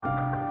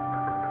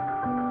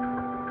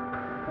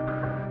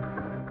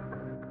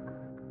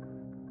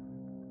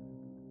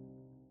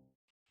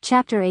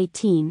Chapter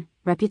 18,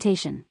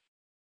 Reputation.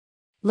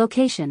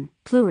 Location,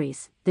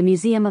 Pleury's, the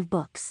Museum of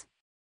Books.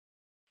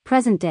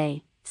 Present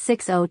day,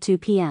 6:02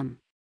 p.m.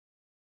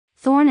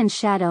 Thorn and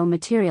Shadow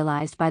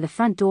materialized by the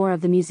front door of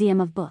the Museum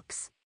of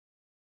Books.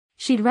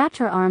 She'd wrapped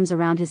her arms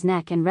around his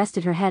neck and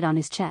rested her head on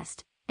his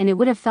chest, and it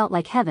would have felt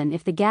like heaven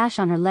if the gash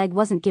on her leg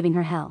wasn't giving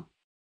her hell.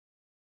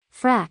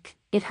 "Frack,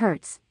 it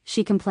hurts,"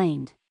 she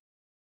complained.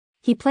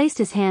 He placed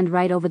his hand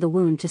right over the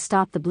wound to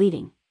stop the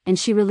bleeding, and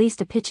she released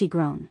a pitchy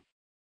groan.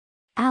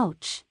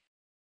 "Ouch.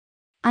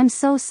 I'm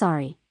so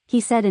sorry," he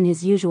said in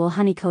his usual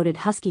honey-coated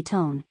husky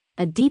tone,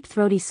 a deep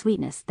throaty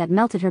sweetness that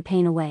melted her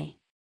pain away.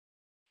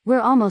 "We're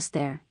almost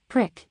there,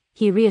 prick,"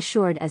 he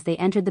reassured as they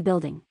entered the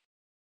building.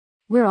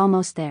 "We're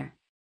almost there."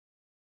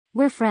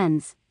 "We're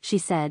friends," she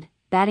said,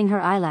 batting her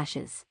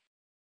eyelashes.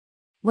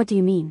 "What do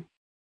you mean?"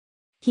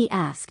 he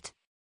asked.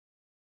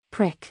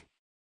 "Prick.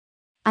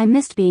 I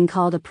missed being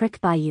called a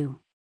prick by you."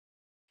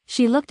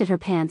 She looked at her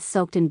pants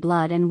soaked in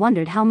blood and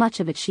wondered how much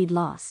of it she'd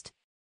lost.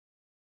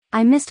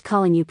 "I missed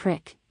calling you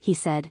prick," he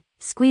said,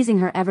 squeezing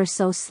her ever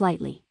so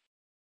slightly.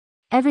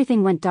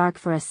 Everything went dark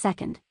for a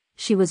second.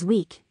 She was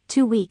weak,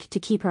 too weak to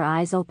keep her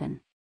eyes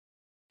open.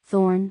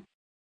 "Thorn?"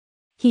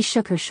 He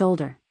shook her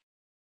shoulder.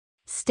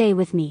 "Stay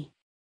with me."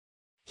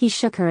 He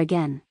shook her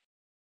again.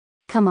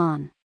 "Come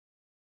on.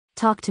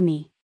 Talk to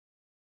me.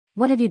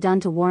 What have you done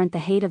to warrant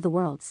the hate of the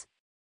worlds?"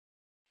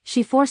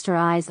 She forced her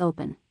eyes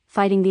open,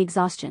 fighting the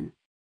exhaustion.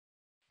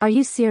 "Are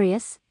you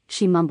serious?"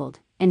 she mumbled,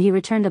 and he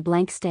returned a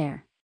blank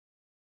stare.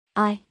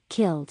 "I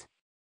killed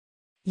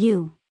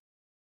you.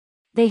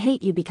 They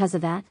hate you because of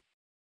that?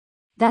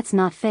 That's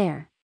not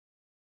fair."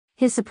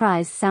 His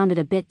surprise sounded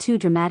a bit too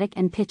dramatic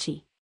and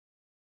pitchy.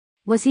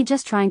 Was he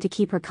just trying to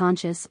keep her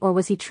conscious, or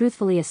was he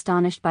truthfully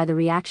astonished by the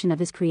reaction of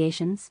his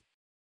creations?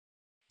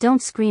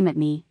 "Don't scream at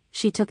me,"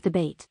 she took the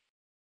bait.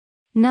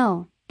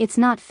 "No, it's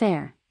not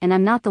fair, and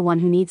I'm not the one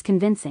who needs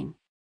convincing."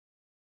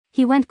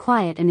 He went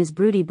quiet and his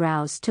broody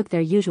brows took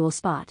their usual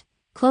spot,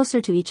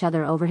 closer to each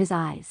other over his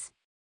eyes.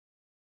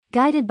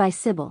 Guided by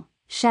Sybil,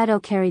 Shadow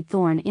carried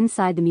Thorn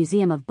inside the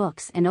Museum of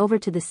Books and over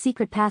to the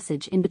secret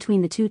passage in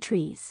between the two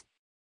trees.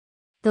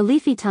 The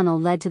leafy tunnel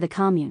led to the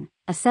commune,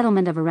 a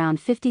settlement of around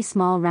 50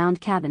 small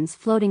round cabins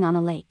floating on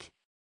a lake.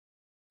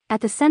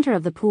 At the center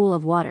of the pool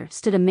of water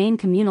stood a main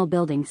communal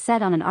building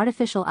set on an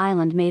artificial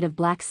island made of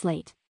black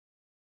slate.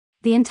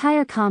 The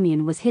entire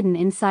commune was hidden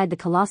inside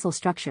the colossal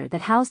structure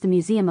that housed the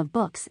Museum of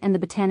Books and the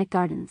Botanic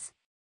Gardens.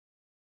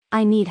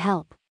 "I need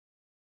help."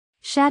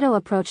 Shadow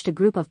approached a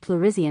group of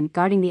Pleurysian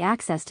guarding the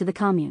access to the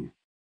commune.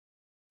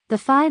 The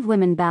 5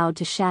 women bowed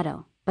to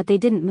Shadow, but they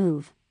didn't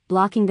move,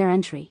 blocking their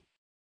entry.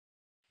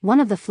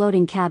 One of the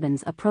floating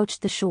cabins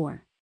approached the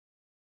shore.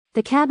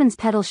 The cabin's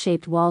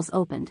petal-shaped walls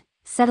opened,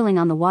 settling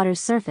on the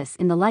water's surface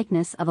in the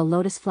likeness of a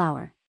lotus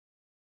flower.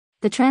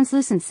 The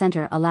translucent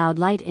center allowed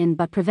light in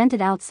but prevented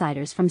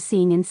outsiders from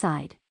seeing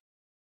inside.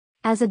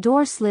 As a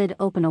door slid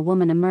open, a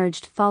woman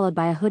emerged, followed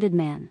by a hooded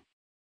man.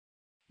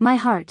 "My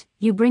heart,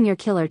 you bring your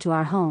killer to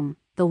our home,"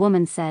 the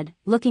woman said,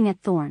 looking at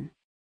Thorn.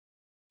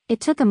 It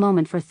took a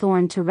moment for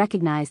Thorn to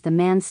recognize the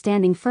man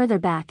standing further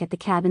back at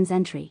the cabin's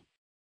entry.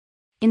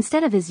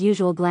 Instead of his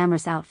usual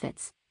glamorous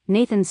outfits,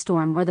 Nathan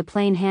Storm wore the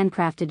plain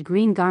handcrafted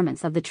green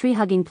garments of the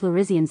tree-hugging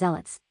Pleurysian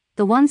zealots,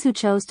 the ones who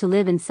chose to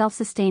live in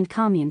self-sustained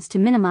communes to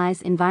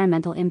minimize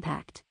environmental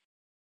impact.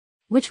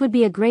 Which would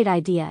be a great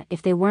idea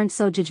if they weren't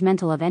so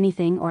judgmental of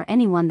anything or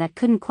anyone that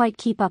couldn't quite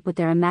keep up with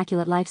their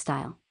immaculate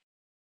lifestyle.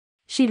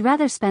 She'd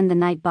rather spend the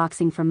night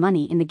boxing for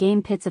money in the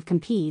game pits of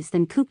Campese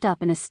than cooped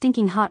up in a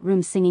stinking hot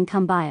room singing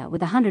Kumbaya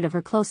with 100 of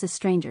her closest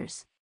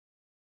strangers.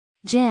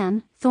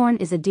 "Jan, Thorn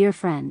is a dear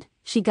friend,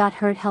 she got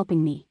hurt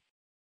helping me.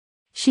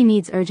 She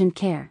needs urgent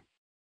care.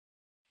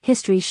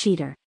 History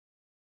sheeter."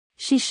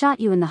 "She shot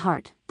you in the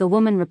heart," the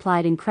woman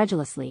replied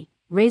incredulously,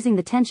 raising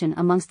the tension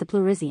amongst the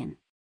Pleurysian.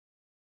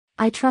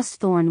 "I trust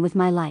Thorn with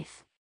my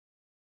life.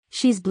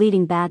 She's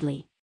bleeding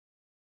badly."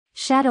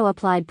 Shadow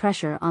applied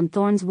pressure on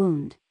Thorn's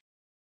wound.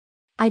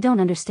 "I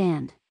don't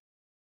understand."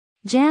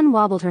 Jan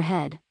wobbled her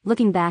head,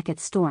 looking back at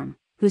Storm,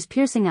 whose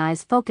piercing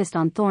eyes focused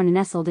on Thorn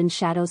nestled in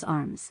Shadow's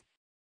arms.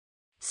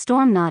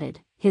 Storm nodded,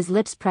 his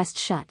lips pressed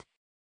shut.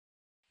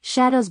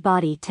 Shadow's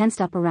body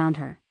tensed up around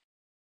her.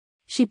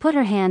 She put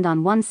her hand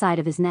on one side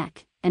of his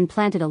neck, and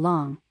planted a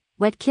long,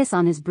 wet kiss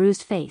on his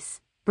bruised face,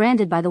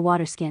 branded by the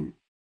waterskin.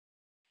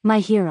 "My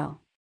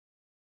hero."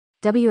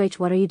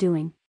 What are you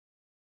doing?"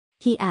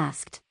 he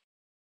asked.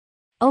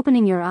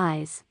 "Opening your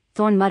eyes,"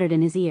 Thorn muttered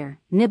in his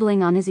ear,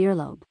 nibbling on his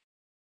earlobe.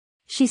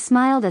 She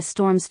smiled as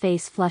Storm's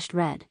face flushed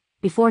red,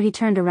 before he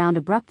turned around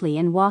abruptly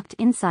and walked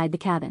inside the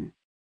cabin.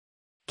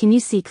 "Can you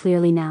see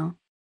clearly now?"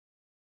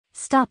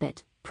 "Stop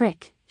it,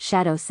 prick,"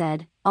 Shadow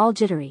said, all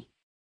jittery.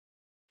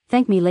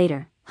 "Thank me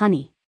later,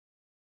 honey."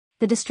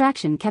 The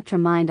distraction kept her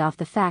mind off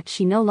the fact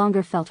she no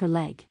longer felt her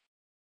leg.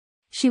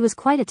 She was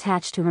quite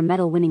attached to her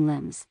medal-winning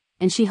limbs,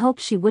 and she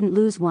hoped she wouldn't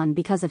lose one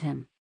because of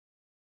him.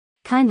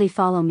 "Kindly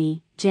follow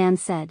me," Jan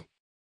said.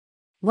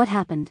 "What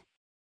happened?"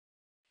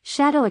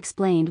 Shadow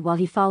explained while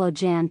he followed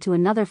Jan to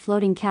another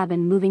floating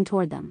cabin moving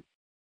toward them.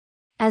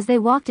 As they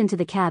walked into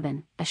the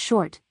cabin, a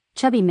short,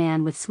 chubby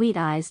man with sweet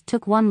eyes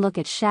took one look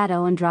at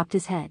Shadow and dropped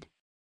his head.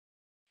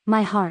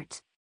 "My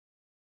heart.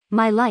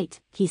 My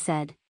light," he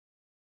said.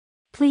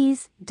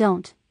 "Please,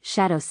 don't,"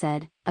 Shadow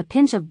said, a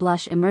pinch of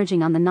blush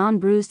emerging on the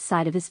non-bruised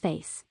side of his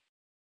face.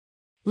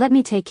 "Let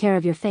me take care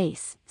of your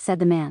face," said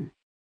the man.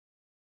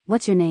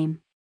 "What's your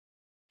name?"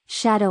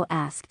 Shadow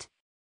asked.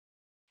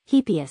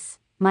 "Hippias,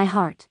 my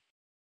heart."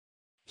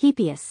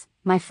 "Hippias,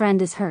 my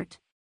friend is hurt.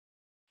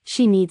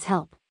 She needs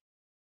help."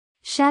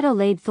 Shadow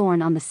laid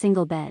Thorn on the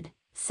single bed,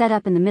 set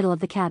up in the middle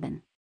of the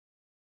cabin.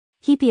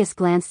 Hippias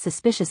glanced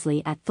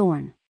suspiciously at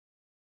Thorn.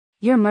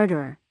 "You're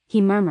murderer," he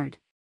murmured.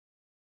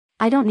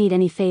 "I don't need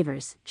any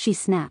favors," she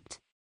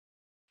snapped.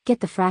 "Get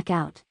the frack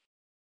out.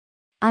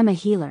 I'm a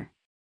healer.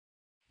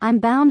 I'm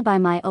bound by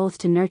my oath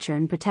to nurture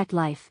and protect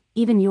life,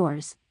 even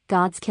yours,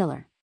 God's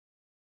killer."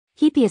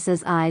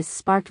 Hippias's eyes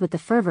sparked with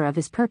the fervor of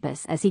his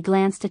purpose as he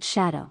glanced at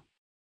Shadow.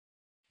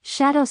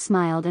 Shadow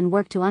smiled and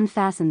worked to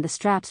unfasten the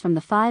straps from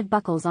the 5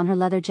 buckles on her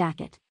leather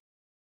jacket.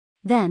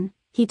 Then,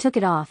 he took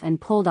it off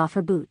and pulled off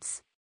her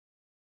boots.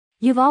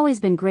 "You've always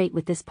been great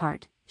with this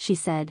part," she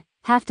said,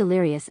 half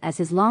delirious as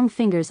his long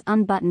fingers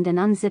unbuttoned and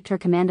unzipped her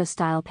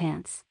commando-style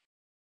pants.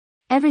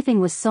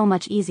 Everything was so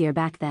much easier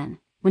back then,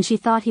 when she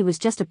thought he was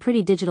just a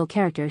pretty digital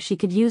character she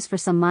could use for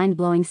some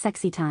mind-blowing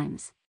sexy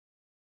times.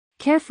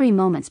 Carefree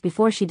moments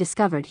before she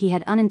discovered he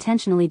had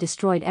unintentionally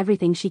destroyed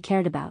everything she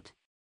cared about.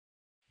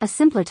 A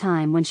simpler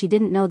time when she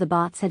didn't know the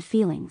bots had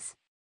feelings.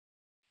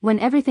 When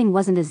everything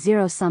wasn't a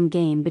zero-sum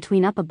game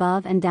between up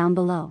above and down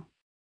below.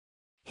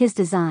 His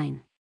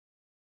design.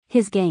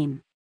 His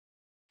game.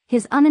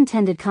 His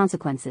unintended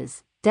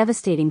consequences,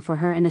 devastating for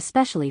her and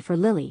especially for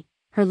Lily,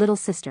 her little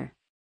sister.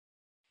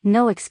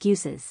 No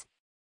excuses.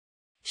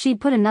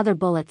 She'd put another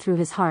bullet through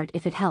his heart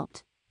if it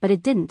helped, but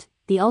it didn't,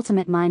 the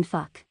ultimate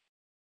mindfuck.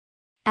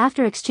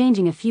 After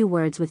exchanging a few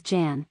words with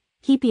Jan,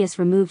 Hippias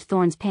removed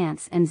Thorn's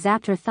pants and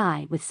zapped her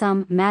thigh with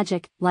some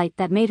magic light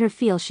that made her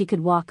feel she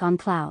could walk on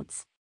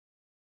clouds.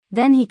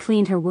 Then he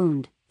cleaned her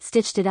wound,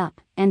 stitched it up,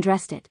 and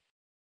dressed it.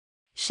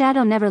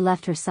 Shadow never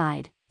left her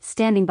side,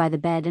 standing by the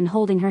bed and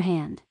holding her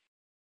hand.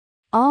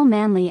 All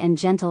manly and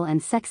gentle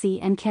and sexy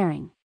and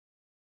caring.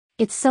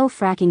 "It's so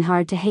fracking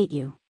hard to hate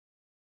you.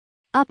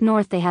 Up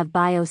north they have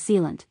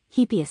bio-sealant,"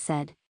 Hippias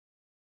said.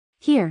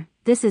 "Here,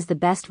 this is the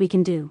best we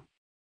can do.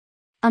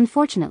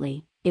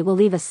 Unfortunately, it will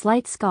leave a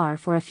slight scar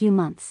for a few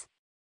months."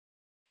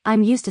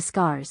 "I'm used to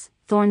scars,"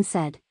 Thorn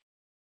said.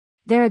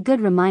 "They're a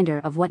good reminder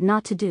of what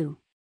not to do."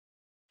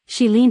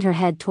 She leaned her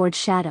head toward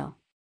Shadow.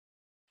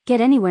 "Get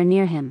anywhere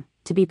near him,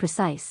 to be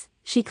precise,"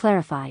 she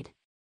clarified.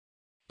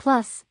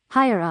 "Plus,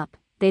 higher up,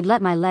 they'd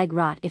let my leg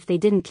rot if they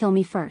didn't kill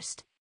me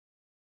first."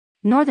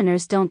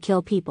 "Northerners don't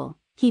kill people,"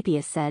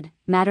 Hippias said,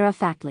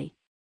 matter-of-factly.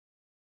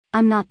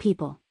 "I'm not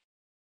people.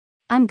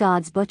 I'm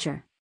God's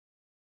butcher,"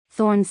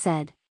 Thorn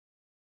said.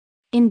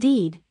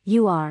 "Indeed,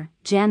 you are,"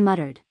 Jan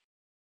muttered.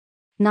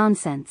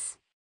 "Nonsense."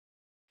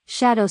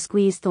 Shadow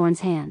squeezed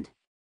Thorn's hand.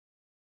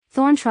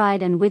 Thorn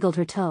tried and wiggled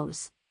her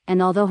toes,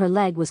 and although her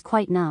leg was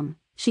quite numb,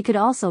 she could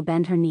also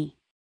bend her knee.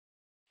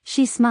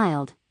 She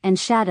smiled, and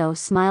Shadow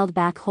smiled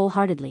back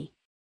wholeheartedly.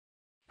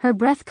 Her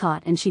breath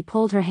caught and she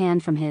pulled her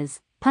hand from his,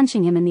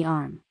 punching him in the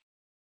arm.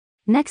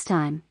 "Next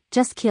time,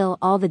 just kill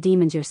all the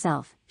demons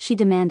yourself," she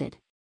demanded.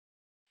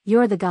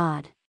 "You're the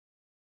god."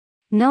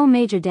 "No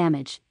major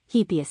damage,"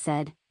 Hippias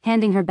said,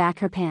 handing her back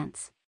her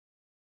pants.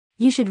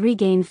 "You should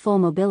regain full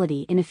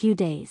mobility in a few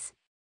days.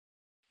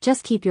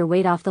 Just keep your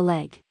weight off the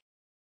leg."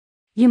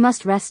 "You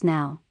must rest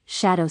now,"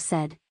 Shadow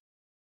said.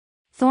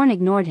 Thorn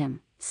ignored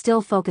him,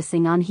 still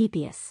focusing on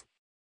Hippias.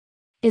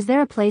 "Is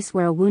there a place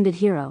where a wounded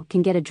hero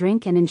can get a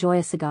drink and enjoy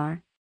a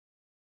cigar?"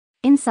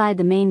 "Inside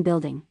the main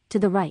building, to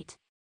the right."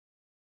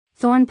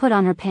 Thorn put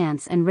on her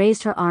pants and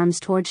raised her arms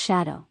toward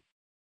Shadow.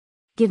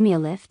 "Give me a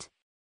lift?"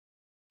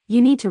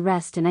 "You need to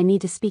rest and I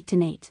need to speak to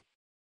Nate."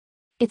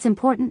 "It's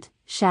important,"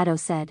 Shadow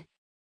said.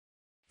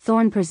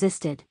 Thorn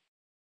persisted.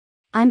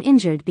 "I'm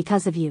injured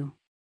because of you.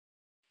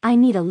 I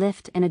need a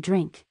lift and a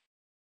drink.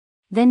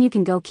 Then you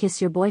can go kiss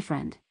your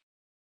boyfriend."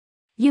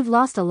 "You've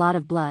lost a lot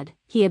of blood,"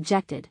 he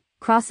objected,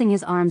 crossing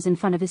his arms in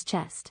front of his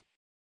chest.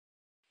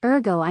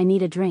 "Ergo I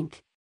need a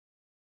drink."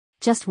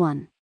 "Just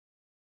one."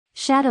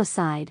 Shadow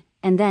sighed,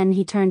 and then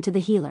he turned to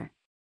the healer.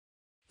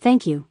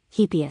 "Thank you,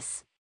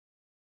 Hippias."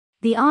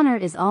 "The honor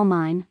is all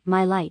mine,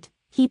 my light,"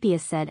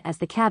 Hippias said as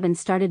the cabin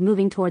started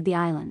moving toward the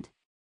island.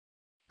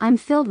 "I'm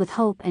filled with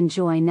hope and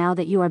joy now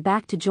that you are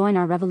back to join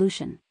our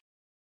revolution."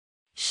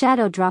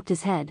 Shadow dropped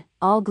his head,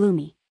 all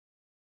gloomy.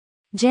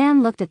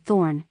 Jan looked at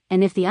Thorn,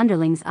 and if the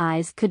underling's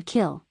eyes could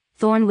kill,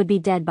 Thorn would be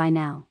dead by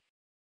now.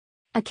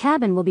 "A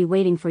cabin will be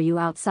waiting for you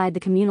outside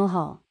the communal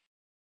hall.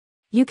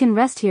 You can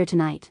rest here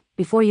tonight,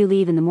 before you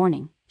leave in the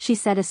morning," she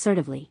said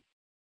assertively.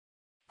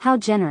 "How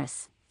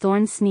generous,"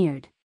 Thorn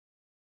sneered.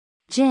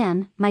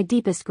 "Jan, my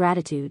deepest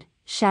gratitude,"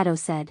 Shadow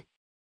said.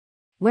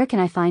 "Where can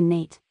I find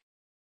Nate?"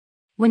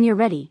 "When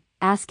you're ready,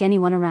 ask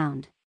anyone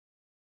around.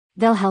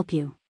 They'll help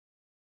you."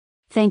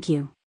 "Thank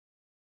you."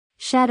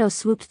 Shadow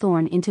swooped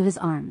Thorn into his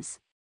arms.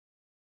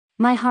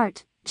 "My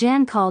heart,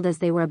 Jan called as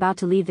they were about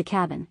to leave the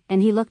cabin,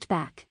 and he looked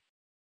back.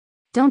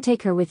 Don't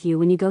take her with you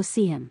when you go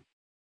see him.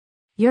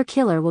 Your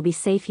killer will be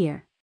safe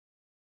here.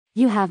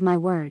 You have my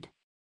word.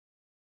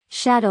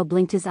 Shadow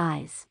blinked his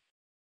eyes.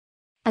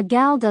 A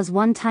gal does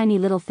one tiny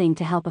little thing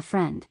to help a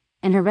friend,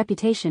 and her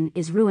reputation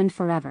is ruined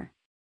forever.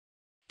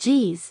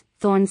 Geez,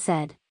 Thorne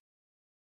said.